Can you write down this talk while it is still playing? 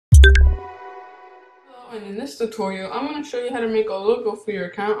And in this tutorial, I'm going to show you how to make a logo for your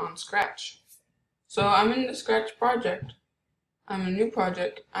account on Scratch. So I'm in the Scratch project. I'm a new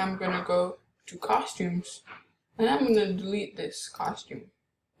project. I'm going to go to costumes and I'm going to delete this costume.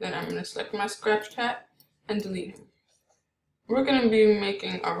 Then I'm going to select my Scratch cat and delete him. We're going to be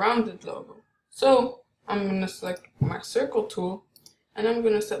making a rounded logo. So I'm going to select my circle tool and I'm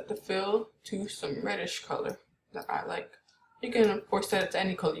going to set the fill to some reddish color that I like. You can of course set it to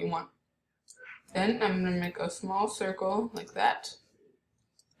any color you want. Then I'm going to make a small circle like that,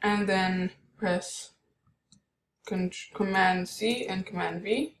 and then press Command C and Command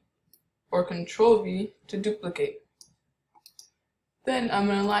V, or Control V to duplicate. Then I'm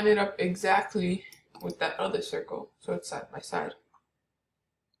going to line it up exactly with that other circle, so it's side by side.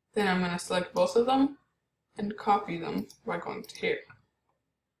 Then I'm going to select both of them and copy them by going to here.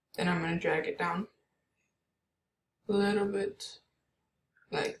 Then I'm going to drag it down a little bit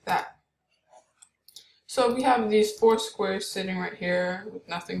like that. So we have these 4 squares sitting right here with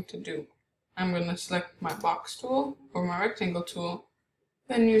nothing to do. I'm going to select my box tool or my rectangle tool,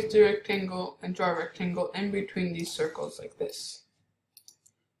 then use the rectangle and draw a rectangle in between these circles like this.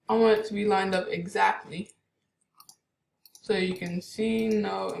 I want it to be lined up exactly so you can see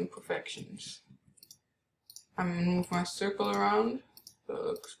no imperfections. I'm going to move my circle around so it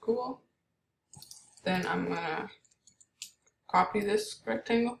looks cool. Then I'm going to copy this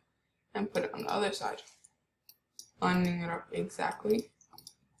rectangle and put it on the other side, lining it up exactly.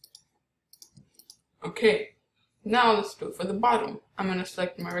 Okay, now let's do it for the bottom. I'm going to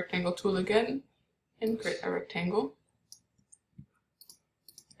select my rectangle tool again and create a rectangle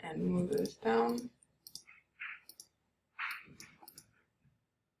and move this down.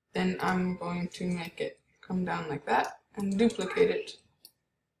 Then I'm going to make it come down like that and duplicate it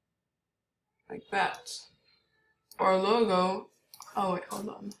like that. Our logo, oh wait, hold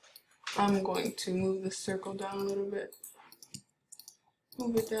on. I'm going to move the circle down a little bit.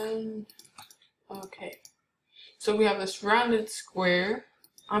 Move it down. Okay. So we have this rounded square.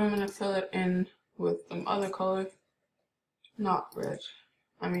 I'm going to fill it in with some other color. Not red.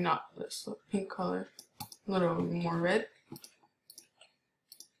 I mean, not this pink color. A little more red.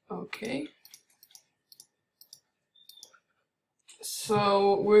 Okay.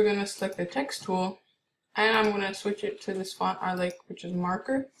 So we're going to select the text tool. And I'm going to switch it to this font I like, which is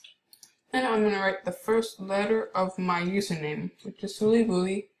marker. And I'm going to write the first letter of my username, which is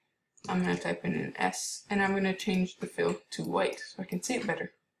Sulibuli. I'm going to type in an S, and I'm going to change the fill to white so I can see it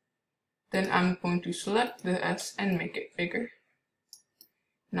better. Then I'm going to select the S and make it bigger,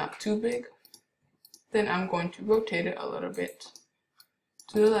 not too big. Then I'm going to rotate it a little bit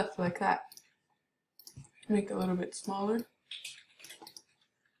to the left like that. Make it a little bit smaller.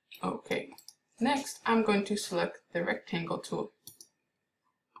 Okay. Next, I'm going to select the rectangle tool.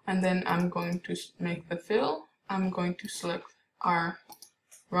 And then I'm going to make the fill. I'm going to select our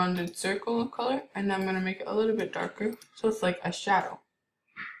rounded circle color, and I'm going to make it a little bit darker so it's like a shadow.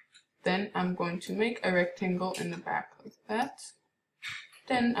 Then I'm going to make a rectangle in the back like that.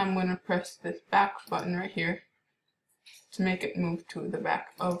 Then I'm going to press this back button right here to make it move to the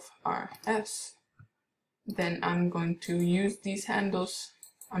back of our S. Then I'm going to use these handles.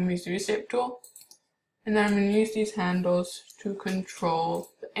 I'm going to use the reshape tool, and then I'm going to use these handles to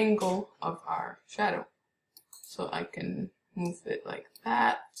control the angle of our shadow. So I can move it like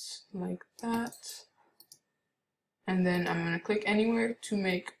that, and then I'm going to click anywhere to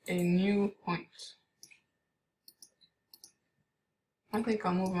make a new point. I think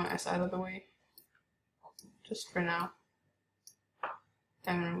I'll move my S out of the way, just for now.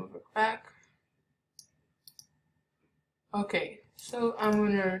 I'm going to move it back. Okay, so I'm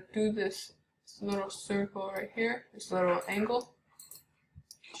going to do this little circle right here, this little angle,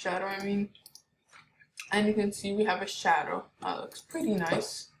 shadow I mean. And you can see we have a shadow. That looks pretty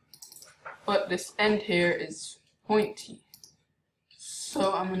nice. But this end here is pointy.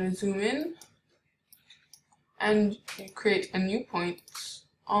 So I'm going to zoom in and create a new point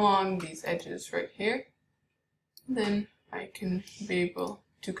along these edges right here. Then I can be able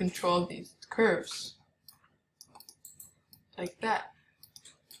to control these curves like that.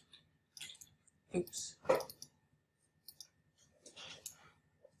 Oops.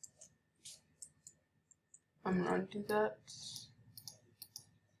 I'm going to undo that. It's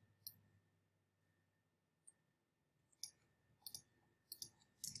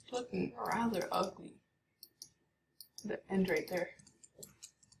looking rather ugly. The end right there.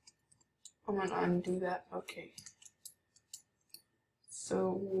 I'm going to undo that. Okay.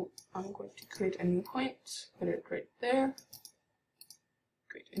 So I'm going to create a new point, put it right there.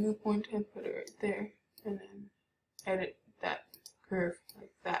 Create a new point and put it right there. And then edit that curve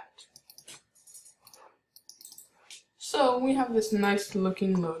like that. So we have this nice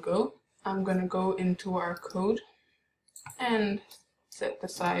looking logo. I'm gonna go into our code and set the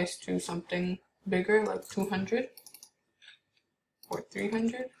size to something bigger, like 200 or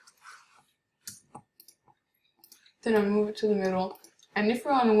 300. Then I move it to the middle. And if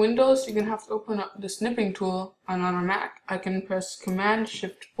you're on Windows, you're gonna have to open up the snipping tool. And on a Mac, I can press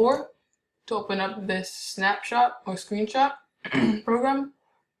Command-Shift-4 to open up this snapshot or screenshot program.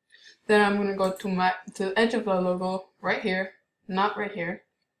 Then I'm gonna go to the edge of the logo right here, not right here.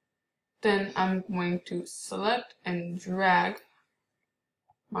 Then I'm going to select and drag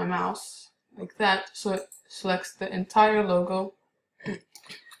my mouse like that so it selects the entire logo,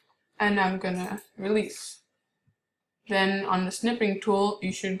 and I'm gonna release. Then on the snipping tool,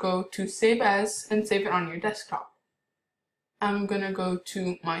 you should go to Save As and save it on your desktop. I'm gonna go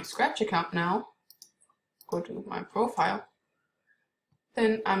to my Scratch account now, go to my profile.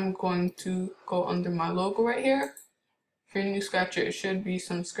 Then I'm going to go under my logo right here. For your new Scratcher, it should be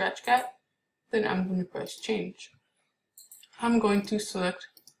some Scratch Cat. Then I'm going to press change. I'm going to select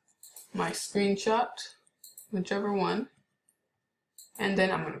my screenshot, whichever one, and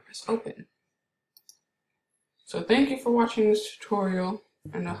then I'm going to press open. So thank you for watching this tutorial,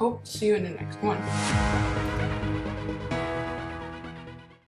 and I hope to see you in the next one.